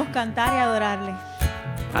podamos cantar y adorarle.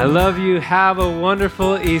 I love you. Have a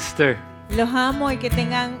wonderful Easter. Los amo y que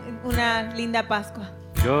tengan una linda Pascua.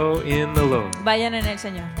 Go in the Lord. Vayan en el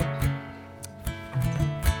Señor.